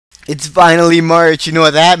It's finally March, you know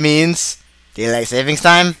what that means? Daylight savings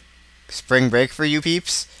time? Spring break for you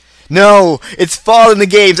peeps? No, it's fall in the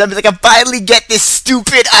games. I'm like, I finally get this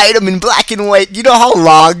stupid item in black and white. You know how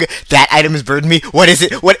long that item has burdened me? What is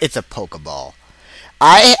it? It's a Pokeball.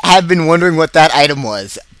 I have been wondering what that item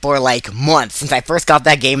was for like months since I first got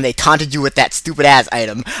that game. They taunted you with that stupid ass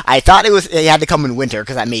item. I thought it had to come in winter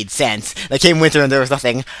because that made sense. It came winter and there was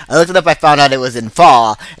nothing. I looked it up. I found out it was in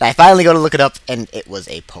fall, and I finally go to look it up, and it was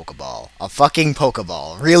a Pokeball, a fucking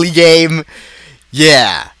Pokeball. Really, game?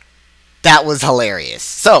 Yeah. That was hilarious.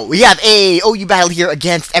 So, we have a OU battle here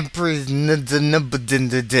against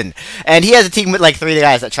emperorznb, and he has a team with like 3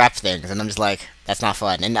 guys that trap things, and I'm just like, that's not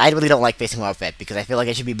fun. And I really don't like facing Wildfet, because I feel like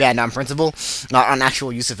it should be banned on principle, not on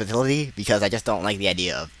actual use of utility, because I just don't like the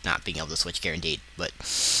idea of not being able to switch guaranteed. But,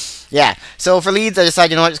 yeah. So, for leads, I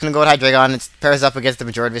decided, you know what, I'm just going to go with Hydreigon. It pairs up against the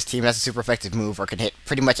majority of his team, has a super effective move, or can hit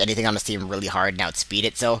pretty much anything on his team really hard and outspeed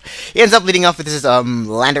it. So, he ends up leading off with his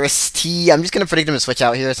Landorus T. I'm just going to predict him to switch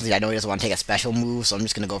out here, since I know he doesn't want to take a special move, so I'm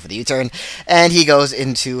just going to go for the U-turn. And he goes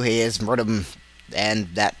into his Murtum, and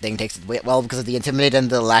that thing takes it well because of the Intimidate and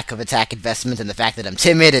the lack of attack investment and the fact that I'm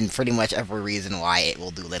timid and pretty much every reason why it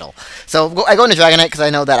will do little. So I go into Dragonite because I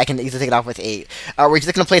know that I can easily take it off with a Outrage.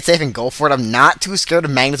 Just going to play it safe and go for it. I'm not too scared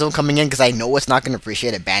of Magnezone coming in because I know it's not going to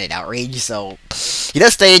appreciate a Bandit Outrage. So he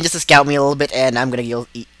does stay in just to scout me a little bit, and I'm going to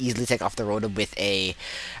easily take off the Rotom with a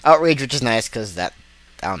Outrage, which is nice because that,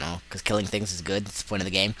 I don't know, because killing things is good. It's the point of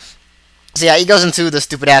the game. So yeah, he goes into the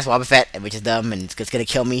stupid-ass Wobbuffet, which is dumb, and it's gonna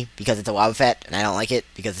kill me because it's a Wobbuffet, and I don't like it,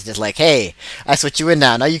 because it's just like, hey, I switch you in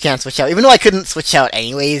now, you can't switch out, even though I couldn't switch out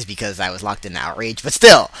anyways, because I was locked in Outrage, but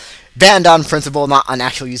still, banned on principle, not on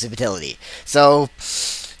actual use of utility. So,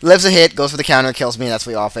 lives a hit, goes for the counter, kills me, that's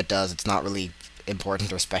what Wobbuffet does. It's not really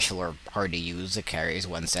important or special or hard to use. It carries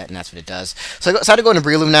 1 set, and that's what it does. So I decided to go into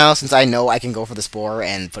Breloom now, since I know I can go for the Spore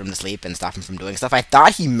and put him to sleep and stop him from doing stuff. I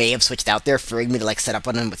thought he may have switched out there, fearing me to like set up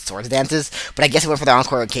on him with Swords Dances, but I guess I went for the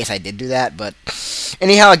Encore in case I did do that. But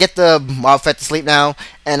anyhow, I get the Wobbuffet to sleep now,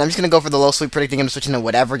 and I'm just going to go for the low sweep, predicting him to switch into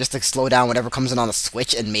whatever, just to slow down whatever comes in on the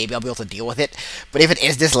switch, and maybe I'll be able to deal with it. But if it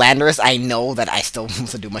is this Landorus, I know that I still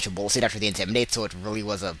won't do much of Bullet Seed after the Intimidate, so it really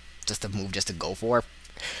was just a move just to go for.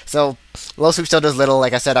 So, low sweep still does little,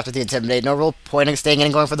 like I said, after the Intimidate. No real point in staying in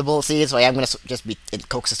and going for the Bullet Seed, so I am going to just be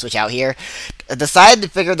coax the switch out here. I decided to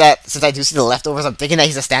figure that, since I do see the leftovers, I'm thinking that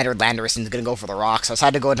he's a standard Landorus and he's going to go for the rocks. So I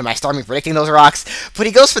decided to go into my Starmie predicting those rocks, but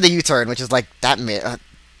he goes for the U-turn, which is like, that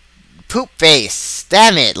poop face.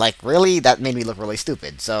 Damn it, like, really? That made me look really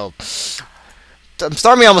stupid. So,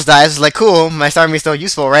 Starmie almost dies. It's like, cool, my Starmie's still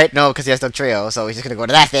useful, right? No, because he has Dugtrio, so he's just gonna go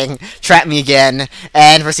to that thing, trap me again,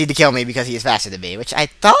 and proceed to kill me because he is faster than me. Which I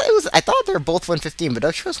thought they were both 115, but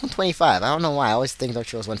Dugtrio's 125. I don't know why. I always think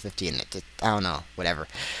Dugtrio's 115. I don't know. Whatever.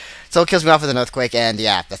 So it kills me off with an Earthquake, and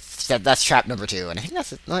yeah, that's trap number 2. And I think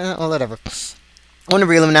that's it. Well, whatever. I want to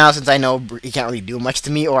reel him now, since I know he can't really do much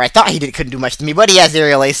to me, or I thought he couldn't do much to me, but he has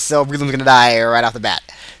Aerial Ace, so Breloom's gonna die right off the bat.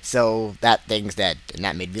 So that thing's dead, and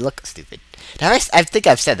that made me look stupid. I think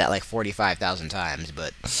I've said that like 45,000 times,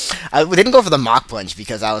 but I didn't go for the Mach Punch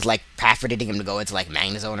because I was like half predicting him to go into like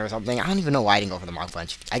Magnezone or something. I don't even know why I didn't go for the Mach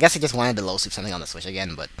Punch. I guess I just wanted to low sweep something on the Switch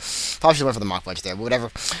again, but probably should have went for the Mach Punch there, but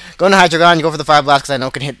whatever. Go into Hydreigon, you go for the Fire Blast because I know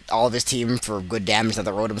it can hit all of his team for good damage now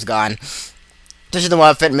that the Rotom's gone. Touches the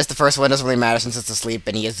Wobbuffet, missed the first one, doesn't really matter since it's asleep,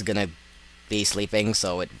 and he is gonna be sleeping,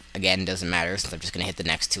 so it again doesn't matter since I'm just gonna hit the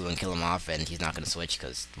next 2 and kill him off, and he's not gonna switch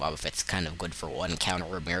because Wobbuffet's kind of good for 1 counter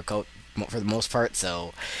or Mirror Coat for the most part.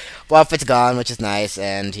 So Wobbuffet's gone, which is nice,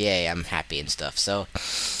 and yay, I'm happy and stuff. So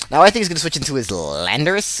now I think he's gonna switch into his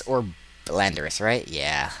Landorus, or Landorus, right?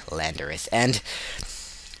 Yeah, Landorus. And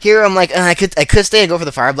here I'm like, I could stay and go for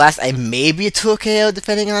the Fire Blast. I may be a 2 KO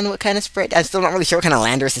depending on what kind of spread. I'm still not really sure what kind of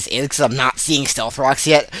Landorus this is because I'm not seeing Stealth Rocks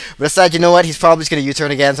yet. But aside, you know what? He's probably just going to U-turn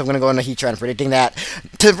again, so I'm going to go into Heatran predicting that.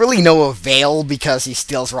 To really no avail because he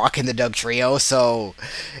Stealth Rock in the Dugtrio, so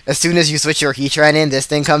as soon as you switch your Heatran in, this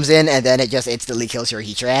thing comes in, and then it just instantly kills your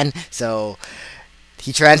Heatran. So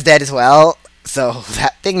Heatran's dead as well. So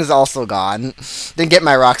that thing is also gone. Didn't get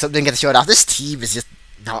my rocks up, didn't get to show it off. This team is just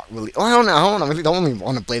not really. Well, I don't know. I really don't really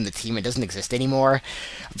want to blame the team. It doesn't exist anymore.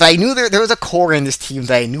 But I knew there was a core in this team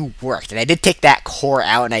that I knew worked, and I did take that core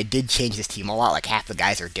out, and I did change this team a lot. Like half the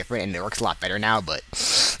guys are different, and it works a lot better now. But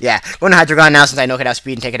yeah, going to Hydreigon now since I know it can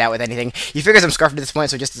outspeed and take it out with anything. He figures I'm scarfed at this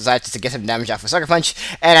point, so he just decides to get some damage off with Sucker Punch,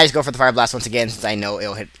 and I just go for the Fire Blast once again since I know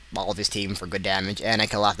it'll hit all of his team for good damage, and I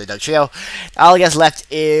kill off the Dugtrio. All he has left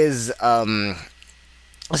is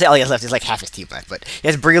I'll say all he has left is like half his team left, but he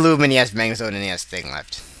has Breloom and he has Magnezone and he has Thing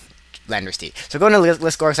left. Landorus T. So going to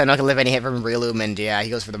Liscor, because I know I can live any hit from Breloom, and yeah, he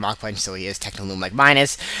goes for the Mach Punch, so he is Technoloom like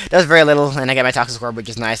minus. Does very little, and I get my Toxic Orb, which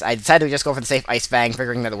is nice. I decided to just go for the safe Ice Fang,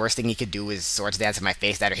 figuring that the worst thing he could do is Swords Dance in my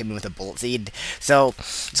face that or hit me with a Bullet Seed. So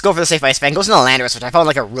let's go for the safe Ice Fang. Goes into Landorus, which I found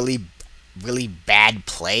like a really bad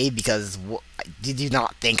play, because did you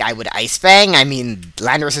not think I would Ice Fang? I mean,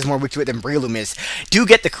 Landorus is more weak to it than Breloom is. Do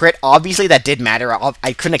get the crit. Obviously, that did matter.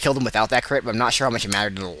 I couldn't have killed him without that crit, but I'm not sure how much it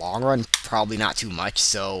mattered in the long run. Probably not too much,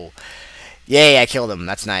 so... Yay, I killed him.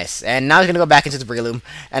 That's nice. And now he's going to go back into the Breloom.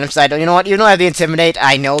 And I'm decided, you know what? You know I have the Intimidate.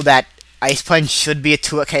 I know that Ice Punch should be a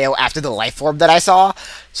 2 KO after the Life Orb that I saw.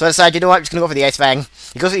 So I decided, you know what? I'm just going to go for the Ice Fang.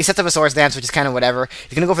 He sets up a Swords Dance, which is kind of whatever.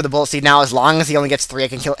 He's going to go for the Bullet Seed now. As long as he only gets 3, I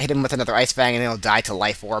can hit him with another Ice Fang, and then he'll die to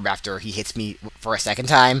Life Orb after he hits me for a second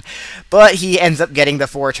time. But he ends up getting the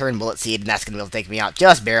 4-turn Bullet Seed, and that's going to be able to take me out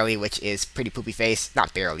just barely, which is pretty poopy face.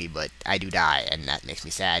 Not barely, but I do die, and that makes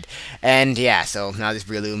me sad. And yeah, so now this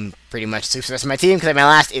Breloom pretty much sweeps the rest of my team, because my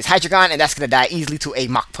last is Hydreigon, and that's going to die easily to a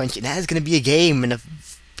Mach Punch, and that is going to be a game in a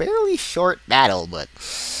fairly short battle, but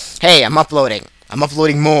hey, I'm uploading. I'm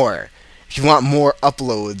uploading more. If you want more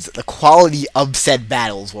uploads, the quality of said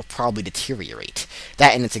battles will probably deteriorate.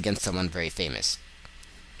 That, and it's against someone very famous.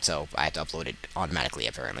 So I have to upload it automatically,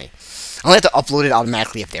 apparently. I only have to upload it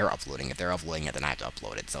automatically if they're uploading. If they're uploading it, then I have to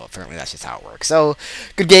upload it. So apparently that's just how it works. So,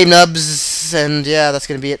 good game, nubs. And yeah, that's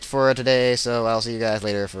going to be it for today. So I'll see you guys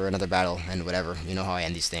later for another battle and whatever. You know how I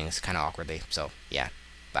end these things, kind of awkwardly. So, yeah.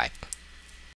 Bye.